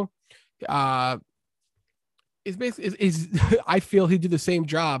 Garoppolo is basically I feel he did the same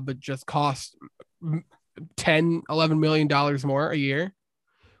job, but just cost $10-11 million more a year,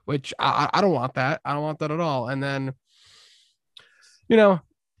 which I don't want that. I don't want that at all. And then,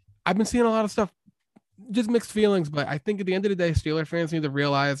 I've been seeing a lot of stuff, just mixed feelings, but I think at the end of the day, Steeler fans need to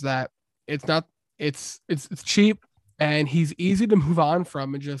realize that it's cheap. And he's easy to move on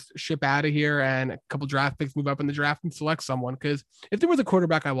from and just ship out of here, and a couple draft picks move up in the draft and select someone. Because if there was a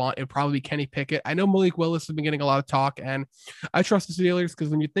quarterback I want, it'd probably be Kenny Pickett. I know Malik Willis has been getting a lot of talk, and I trust the Steelers because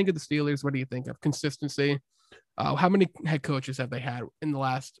when you think of the Steelers, what do you think of? Consistency. How many head coaches have they had in the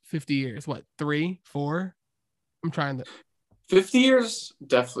last 50 years? What, 3, 4? I'm trying to. 50 years,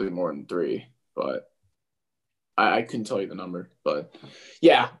 definitely more than 3, but I couldn't tell you the number. But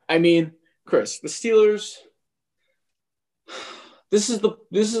yeah, I mean, Chris, the Steelers. This is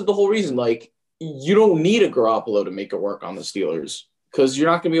the whole reason. Like, you don't need a Garoppolo to make it work on the Steelers, because you're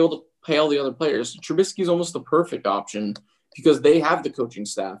not going to be able to pay all the other players. Trubisky is almost the perfect option because they have the coaching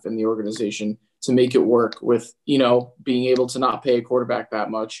staff and the organization to make it work with, being able to not pay a quarterback that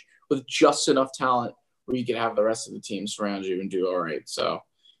much with just enough talent where you can have the rest of the team surround you and do all right. So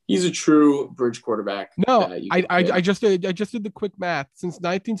he's a true bridge quarterback. No, I just did the quick math. Since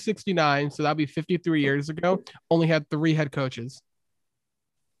 1969, so that'll be 53 years ago, only had 3 head coaches.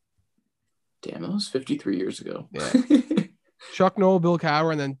 Damn, that was 53 years ago. Yeah. Chuck Noll, Bill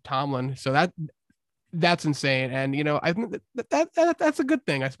Cowher, and then Tomlin. So that's insane. And, I think that's a good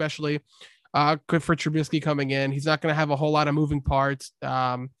thing, especially good for Trubisky coming in. He's not going to have a whole lot of moving parts.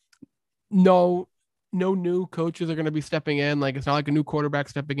 No new coaches are going to be stepping in. Like, it's not like a new quarterback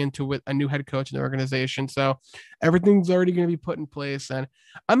stepping into with a new head coach in the organization. So everything's already going to be put in place. And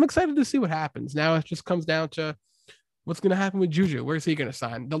I'm excited to see what happens. Now it just comes down to what's going to happen with Juju. Where's he going to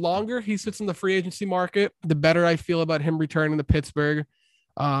sign? The longer he sits in the free agency market, the better I feel about him returning to Pittsburgh.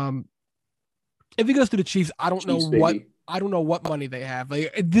 If he goes to the Chiefs, I don't know what money they have.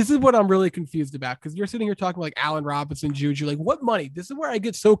 Like, this is what I'm really confused about, because you're sitting here talking like Allen Robinson, Juju. Like, what money? This is where I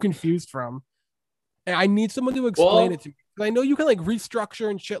get so confused from. And I need someone to explain it to me. I know you can like restructure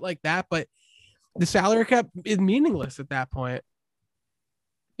and shit like that, but the salary cap is meaningless at that point.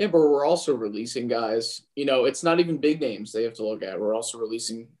 Yeah, but we're also releasing guys. It's not even big names they have to look at. We're also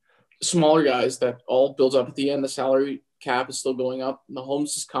releasing smaller guys that all build up at the end. The salary cap is still going up.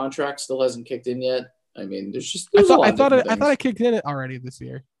 Mahomes' contract still hasn't kicked in yet. I mean, I thought it kicked in already this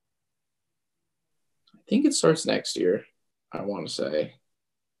year. I think it starts next year, I want to say.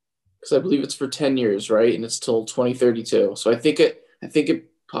 Because I believe it's for 10 years, right? And it's till 2032. So I think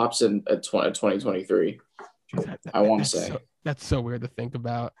it pops in at 2023. I want to say. That's so weird to think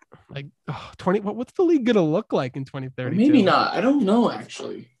about. Like, 20. What's the league gonna look like in 2032? Maybe not. I don't know,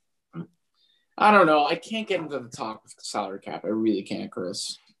 actually. I don't know. I can't get into the talk with the salary cap. I really can't,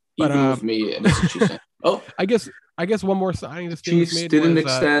 Chris. Even with me, and it's a Chiefs fan. Oh, I guess one more signing the Chiefs didn't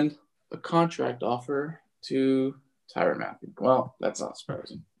extend a contract offer to Tyrann Mathieu. Well, that's not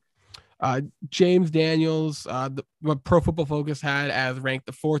surprising. James Daniels, what Pro Football Focus had as ranked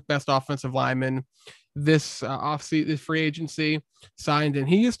the 4th best offensive lineman this this free agency, signed, and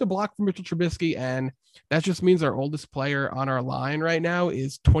he used to block for Mitchell Trubisky, and that just means our oldest player on our line right now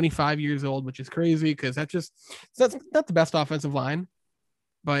is 25 years old, which is crazy because that's not the best offensive line,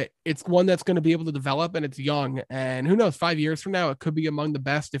 but it's one that's going to be able to develop, and it's young, and who knows, 5 years from now it could be among the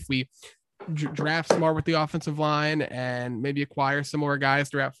best if we draft smart with the offensive line and maybe acquire some more guys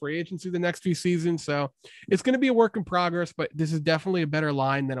throughout free agency the next few seasons. So it's going to be a work in progress, but this is definitely a better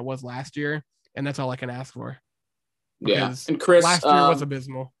line than it was last year. And that's all I can ask for. Yeah. And Chris, last year was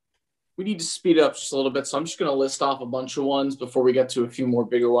abysmal. We need to speed up just a little bit. So I'm just going to list off a bunch of ones before we get to a few more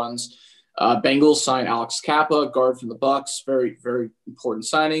bigger ones. Bengals sign Alex Kappa, guard from the Bucks. Very, very important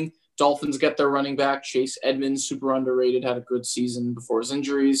signing. Dolphins get their running back. Chase Edmonds, super underrated, had a good season before his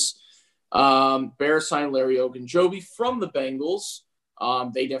injuries. Bears signed Larry Ogunjobi from the Bengals.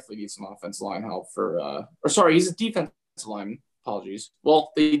 They definitely need some offensive line help he's a defensive lineman. Apologies.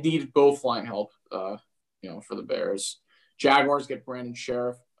 Well, they need both line help, for the Bears. Jaguars get Brandon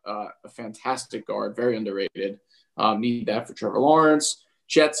Sheriff, a fantastic guard, very underrated. Need that for Trevor Lawrence.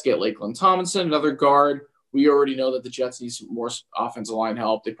 Jets get Lakeland Tomlinson, another guard. We already know that the Jets need some more offensive line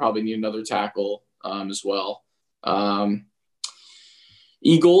help. They probably need another tackle as well.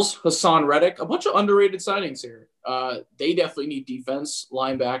 Eagles, Hassan Reddick, a bunch of underrated signings here. They definitely need defense,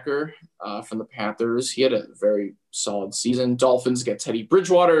 linebacker from the Panthers. He had a very solid season. Dolphins get Teddy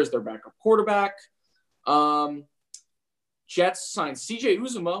Bridgewater as their backup quarterback. Jets signed CJ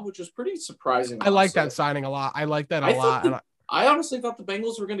Uzomah, which was pretty surprising. I like that signing a lot. I like that a lot. I honestly thought the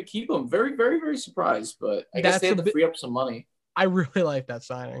Bengals were going to keep him. Very, very, very surprised, but I guess they had to free up some money. I really like that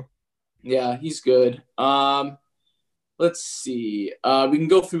signing. Yeah, he's good. Let's see. We can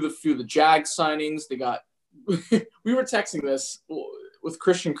go through the Jags signings. They got we were texting this with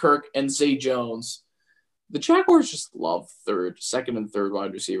Christian Kirk and Zay Jones. The Jaguars just love second and third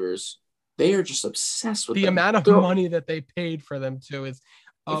wide receivers. They are just obsessed with the amount of money that they paid for them too is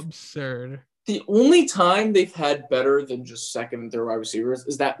absurd. The only time they've had better than just second and third wide receivers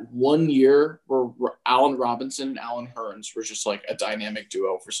is that 1 year where Allen Robinson and Allen Hurns were just like a dynamic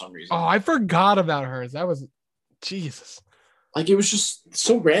duo for some reason. Oh, I forgot about Hurns. That was Jesus. Like, it was just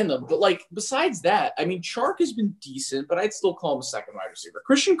so random. But, like, besides that, I mean, Chark has been decent, but I'd still call him a second wide receiver.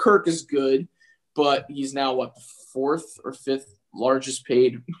 Christian Kirk is good, but he's now, the 4th or 5th largest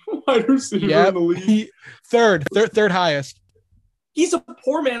paid wide receiver in the league? Third highest. He's a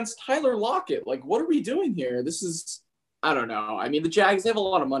poor man's Tyler Lockett. Like, what are we doing here? This is – I don't know. I mean, the Jags, they have a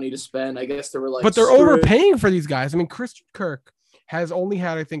lot of money to spend. I guess they were like – But they're overpaying for these guys. I mean, Christian Kirk has only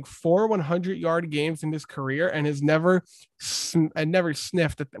had, I think, 4 100-yard games in his career and has never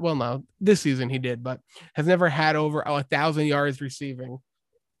sniffed. Well, no, this season he did, but has never had over 1,000 yards receiving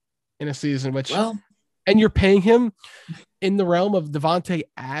in a season, and you're paying him in the realm of Devontae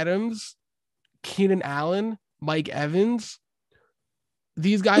Adams, Keenan Allen, Mike Evans.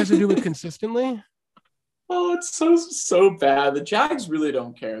 These guys are doing it consistently. Oh, it's so bad. The Jags really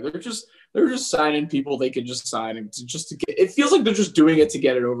don't care. They're just signing people they could just sign and just to get. It feels like they're just doing it to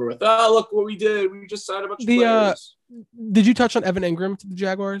get it over with. Oh, look what we did. We just signed a bunch of players. Did you touch on Evan Ingram to the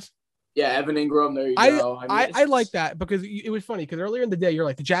Jaguars? Yeah, Evan Ingram. There you go. I like that because it was funny because earlier in the day you're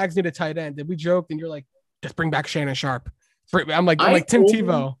like the Jags need a tight end, and we joked, and you're like, just bring back Shannon Sharp. I'm like Tim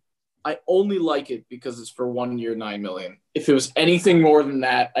Tebow. I only like it because it's for 1 year, $9 million. If it was anything more than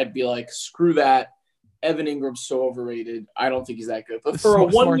that, I'd be like, screw that. Evan Ingram's so overrated. I don't think he's that good. But for a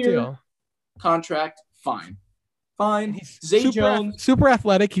 1 year contract, fine. He's Zay Jones, super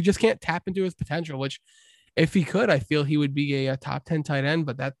athletic. He just can't tap into his potential, which if he could, I feel he would be a top 10 tight end,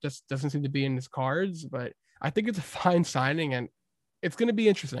 but that just doesn't seem to be in his cards. But I think it's a fine signing and it's going to be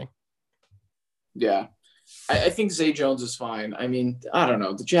interesting. Yeah. I think Zay Jones is fine. I mean, I don't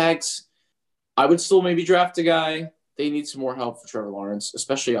know. The Jags, I would still maybe draft a guy. They need some more help for Trevor Lawrence,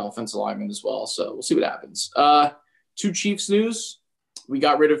 especially offensive lineman as well. So we'll see what happens. 2 Chiefs news. We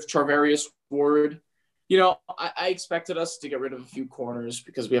got rid of Charvarius Ward. You know, I expected us to get rid of a few corners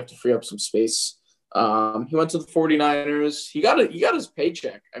because we have to free up some space. He went to the 49ers. He got his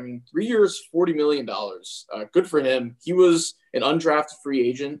paycheck. I mean, 3 years, $40 million. Good for him. He was an undrafted free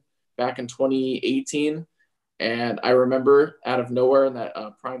agent back in 2018. And I remember out of nowhere in that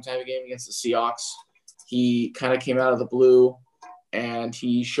primetime game against the Seahawks, he kind of came out of the blue and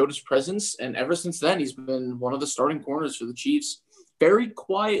he showed his presence. And ever since then, he's been one of the starting corners for the Chiefs. Very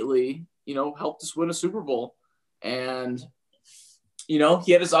quietly, you know, helped us win a Super Bowl. And, you know,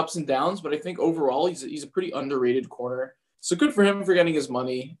 he had his ups and downs, but I think overall he's a pretty underrated corner. So good for him for getting his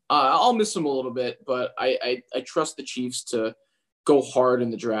money. I'll miss him a little bit, but I trust the Chiefs to go hard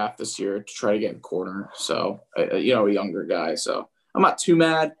in the draft this year to try to get in corner. So, you know, a younger guy. So I'm not too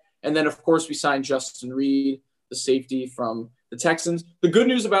mad. And then, of course, we signed Justin Reed, the safety from the Texans. The good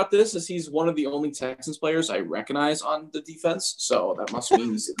news about this is he's one of the only Texans players I recognize on the defense. So that must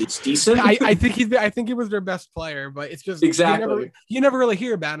mean he's at least decent. I think he was their best player, but it's just exactly you never really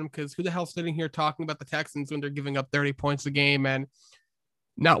hear about him because who the hell's sitting here talking about the Texans when they're giving up 30 points a game and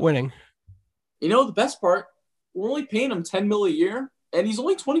not winning? You know, the best part, we're only paying him $10 million a year, and he's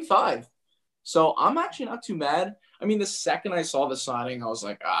only 25. So I'm actually not too mad. I mean, the second I saw the signing, I was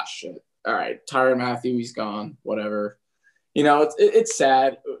like, shit. All right, Tyrann Mathieu, he's gone. Whatever. You know, it's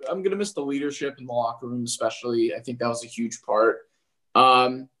sad. I'm going to miss the leadership in the locker room, especially. I think that was a huge part.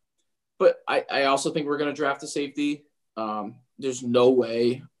 But I also think we're going to draft a safety. There's no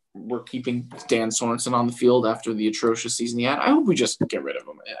way we're keeping Dan Sorensen on the field after the atrocious season he had. I hope we just get rid of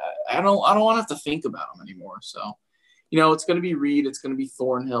him. I don't want to have to think about him anymore. So, you know, it's going to be Reed, it's going to be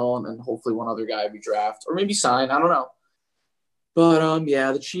Thornhill, and then hopefully one other guy we draft or maybe sign. I don't know. But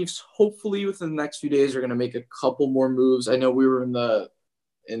yeah, the Chiefs hopefully within the next few days are going to make a couple more moves. I know we were in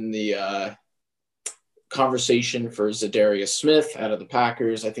the conversation for Zadarius Smith out of the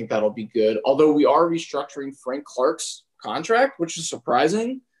Packers. I think that'll be good. Although we are restructuring Frank Clark's contract, which is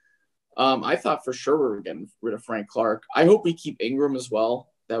surprising. I thought for sure we were getting rid of Frank Clark. I hope we keep Ingram as well.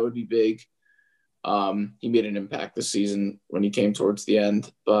 That would be big. He made an impact this season when he came towards the end.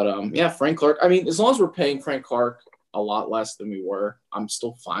 But yeah, Frank Clark. I mean, as long as we're paying Frank Clark a lot less than we were, I'm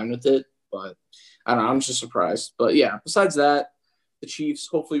still fine with it. But I don't know. I'm just surprised. But yeah, besides that, the Chiefs,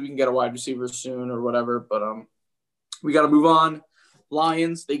 hopefully we can get a wide receiver soon or whatever. But we got to move on.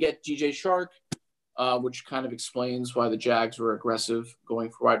 Lions, they get DJ Shark. Which kind of explains why the Jags were aggressive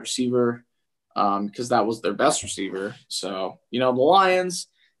going for wide receiver because that was their best receiver. So, you know, the Lions,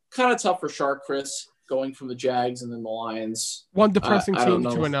 kind of tough for Shark, Chris, going from the Jags and then the Lions. One depressing team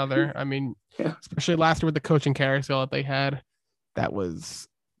to another. I mean, yeah. Especially last year with the coaching carousel that they had. That was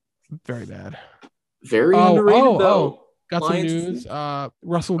very bad. Very underrated, though. Got Lions. Some news.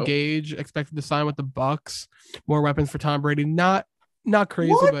 Russell Gage expected to sign with the Bucks. More weapons for Tom Brady. Not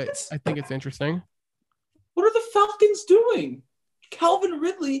crazy, but I think it's interesting. What are the Falcons doing? Calvin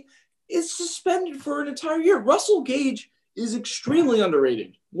Ridley is suspended for an entire year. Russell Gage is extremely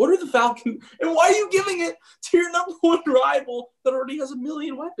underrated. What are the Falcons? And why are you giving it to your number one rival that already has 1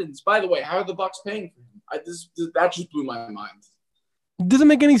 million weapons? By the way, how are the Bucks paying for him? That just blew my mind. It doesn't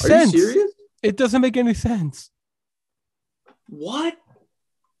make any sense. Are you serious? It doesn't make any sense. What?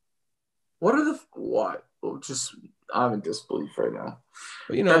 What are the – what? Just – I'm in disbelief right now.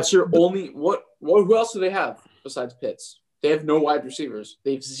 But, you know, that's your only – who else do they have besides Pitts? They have no wide receivers.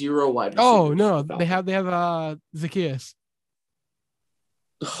 They have 0 wide receivers. Oh no, they have Zacchaeus.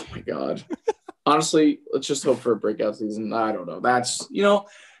 Oh my God. Honestly, let's just hope for a breakout season. I don't know. That's,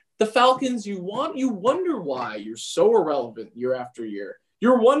 the Falcons, you wonder why you're so irrelevant year after year.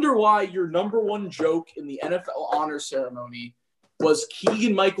 You wonder why your number one joke in the NFL honor ceremony was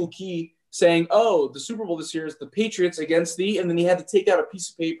Keegan-Michael Key saying, "Oh, the Super Bowl this year is the Patriots against the," and then he had to take out a piece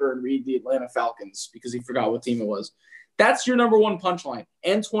of paper and read the Atlanta Falcons because he forgot what team it was. That's your number one punchline.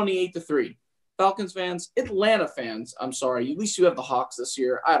 And 28-3. Falcons fans, Atlanta fans, I'm sorry. At least you have the Hawks this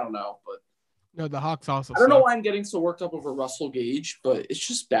year. I don't know, but no, the Hawks also. I don't know why I'm getting so worked up over Russell Gage, but it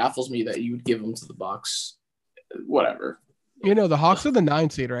just baffles me that you would give him to the Bucs. Whatever. The Hawks are the 9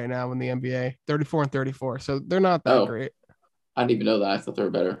 seed right now in the NBA, 34-34. So they're not that great. I didn't even know that. I thought they were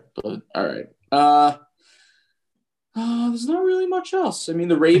better, but all right. There's not really much else. I mean,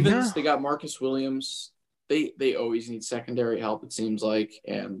 the Ravens, they got Marcus Williams. They always need secondary help, it seems like.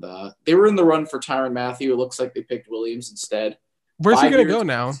 And they were in the run for Tyrann Mathieu. It looks like they picked Williams instead. Where's he going to go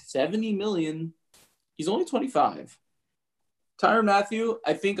now? $70 million. He's only 25. Tyrann Mathieu,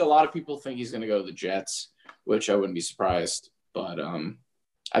 I think a lot of people think he's going to go to the Jets, which I wouldn't be surprised. But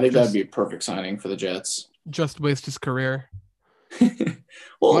I think that would be a perfect signing for the Jets. Just waste his career.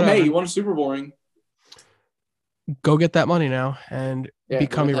 Well, whatever. Hey, he won a Super Bowl ring. Go get that money now and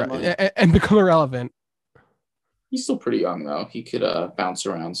become irrelevant. He's still pretty young, though. He could bounce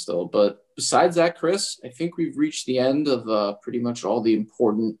around still. But besides that, Chris, I think we've reached the end of pretty much all the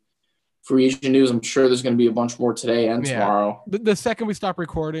important free agent news. I'm sure there's going to be a bunch more today and tomorrow. The second we stop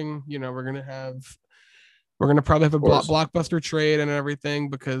recording, we're going to probably have a blockbuster trade and everything,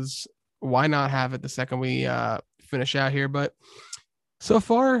 because why not have it the second we finish out here? But so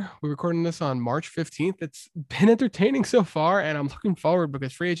far, we're recording this on March 15th. It's been entertaining so far, and I'm looking forward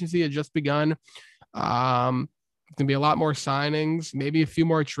because free agency had just begun. There's going to be a lot more signings, maybe a few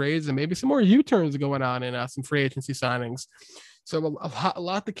more trades, and maybe some more U-turns going on in some free agency signings. So a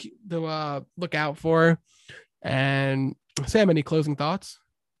lot to look out for. And Sam, any closing thoughts?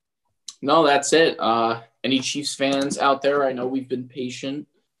 No, that's it. Any Chiefs fans out there? I know we've been patient.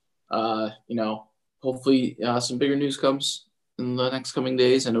 Hopefully some bigger news comes in the next coming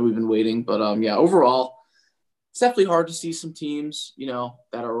days. I know we've been waiting, but overall, it's definitely hard to see some teams,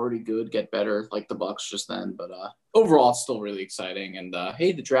 that are already good get better, like the Bucs just then. But overall, it's still really exciting. And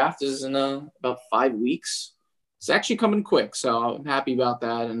hey, the draft is in about 5 weeks. It's actually coming quick, so I'm happy about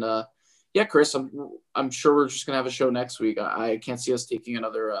that. And Chris, I'm sure we're just gonna have a show next week. I can't see us taking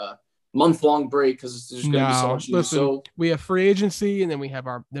another month-long break because there's gonna be so much news. So we have free agency, and then we have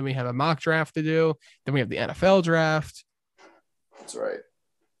a mock draft to do. Then we have the NFL draft. That's right.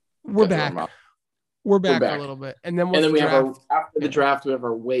 We're back. We're back a little bit, and then we have after the draft, we have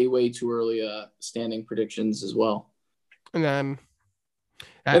our way too early standing predictions as well. And then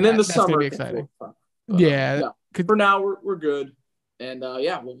the summer gonna be exciting. For now, we're good, and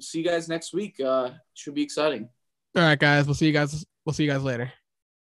we'll see you guys next week. Should be exciting. All right, guys. We'll see you guys later.